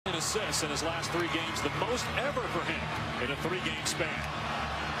assists in his last 3 games, the most ever for him in a 3-game span.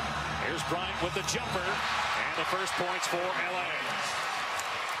 Here's Bryant with the jumper, and the first points for LA.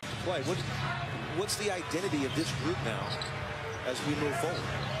 Play. What's the identity of this group now as we move forward?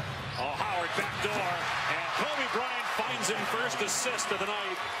 Oh, Howard backdoor, and Kobe Bryant finds him first assist of the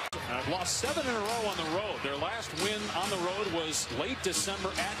night. I've lost 7 in a row on the road. Their last win on the road was late December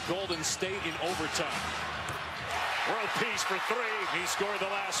at Golden State in overtime. World peace for 3. He scored the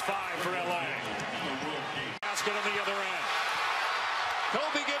last 5 for LA. Basket on the other end.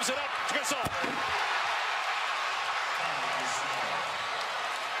 Kobe gives it up to Gasol.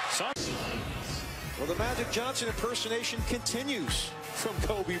 Well, the Magic Johnson impersonation continues from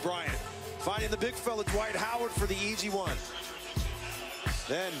Kobe Bryant. Finding the big fella Dwight Howard for the easy one.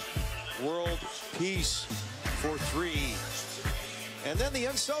 Then world peace for 3. And then the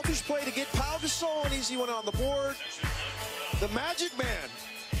unselfish play to get Pau Gasol, an easy one on the board. The Magic Man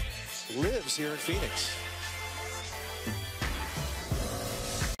lives here in Phoenix.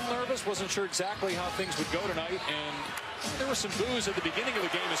 Nervous, wasn't sure exactly how things would go tonight, and there was some boos at the beginning of the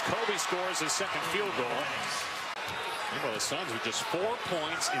game as Kobe scores his second field goal. Meanwhile, the Suns with just 4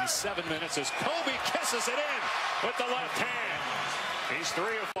 points in 7 minutes as Kobe kisses it in with the left hand. He's 3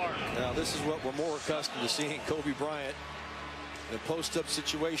 of 4. Now, this is what we're more accustomed to seeing. Kobe Bryant in a post-up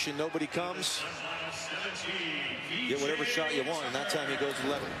situation. Nobody comes. Get whatever shot you want, and that time he goes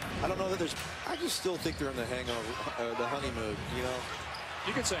 11. I don't know that there's... I just still think they're in the hangover, the honeymoon, you know.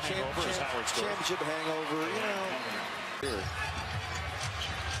 You can say hangover as Howard scored. Championship hangover, you know. Here.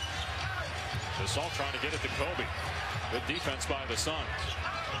 Gasol trying to get it to Kobe. Good defense by the Suns.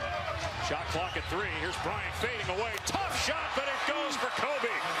 Shot clock at 3. Here's Bryant fading away. Tough shot, but it goes for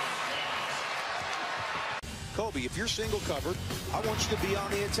Kobe. Kobe, if you're single covered, I want you to be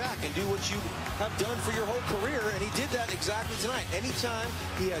on the attack and do what you have done for your whole career, and he did that exactly tonight. Anytime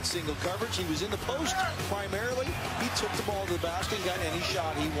he had single coverage, he was in the post primarily. He took the ball to the basket and got any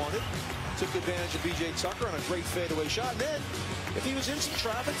shot he wanted. Took advantage of B.J. Tucker on a great fadeaway shot. And then, if he was in some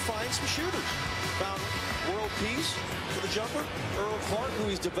traffic, find some shooters. Found world peace for the jumper. Earl Clark, who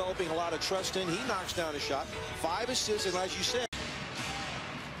he's developing a lot of trust in, he knocks down a shot. 5 assists, and as you said,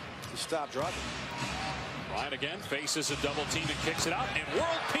 to stop dropping. Bryant again faces a double team and kicks it out, and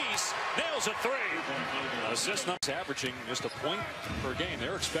world peace nails a 3. Assist numbers averaging just a point per game.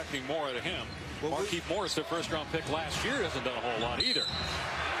 They're expecting more out of him. Well, Markieff Morris, their first-round pick last year, hasn't done a whole lot either.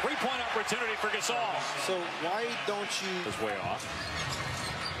 3-point opportunity for Gasol. So why don't you... Is way off.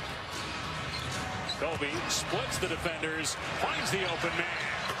 Kobe splits the defenders, finds the open man.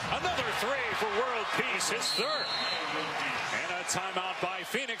 Another 3 for world peace, his 3rd. And a timeout by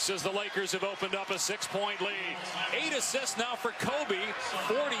Pheonix as the Lakers have opened up a 6-point lead. 8 assists now for Kobe,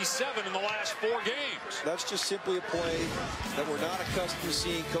 47 in the last 4 games. That's just simply a play that we're not accustomed to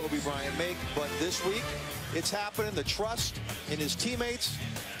seeing Kobe Bryant make, but this week it's happening. The trust in his teammates,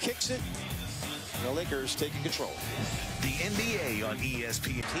 kicks it, and the Lakers taking control. The NBA on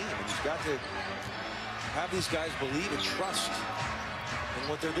ESPN. And he's got to have these guys believe and trust in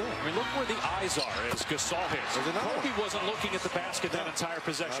what they're doing. I mean, look where the eyes are as Gasol hits. Kobe wasn't looking at the basket that entire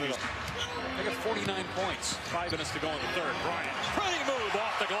possession. They got 49 points. 5 minutes to go in the 3rd. Bryant, pretty move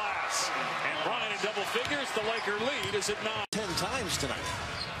off the glass. And Bryant in double figures. The Laker lead is at 9. 10 times tonight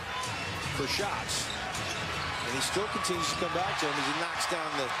for shots. And he still continues to come back to him as he knocks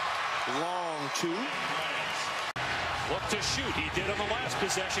down the long 2. Look to shoot. He did on the last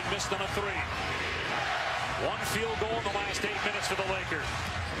possession. Missed on a 3. 1 field goal in the last 8 minutes for the Lakers.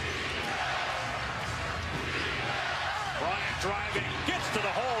 Bryant driving, gets to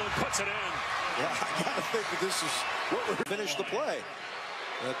the hole and puts it in. Yeah, I gotta think that this is what we're finish the play.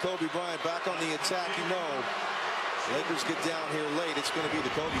 Kobe Bryant back on the attack. You know, Lakers get down here late. It's going to be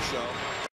the Kobe show.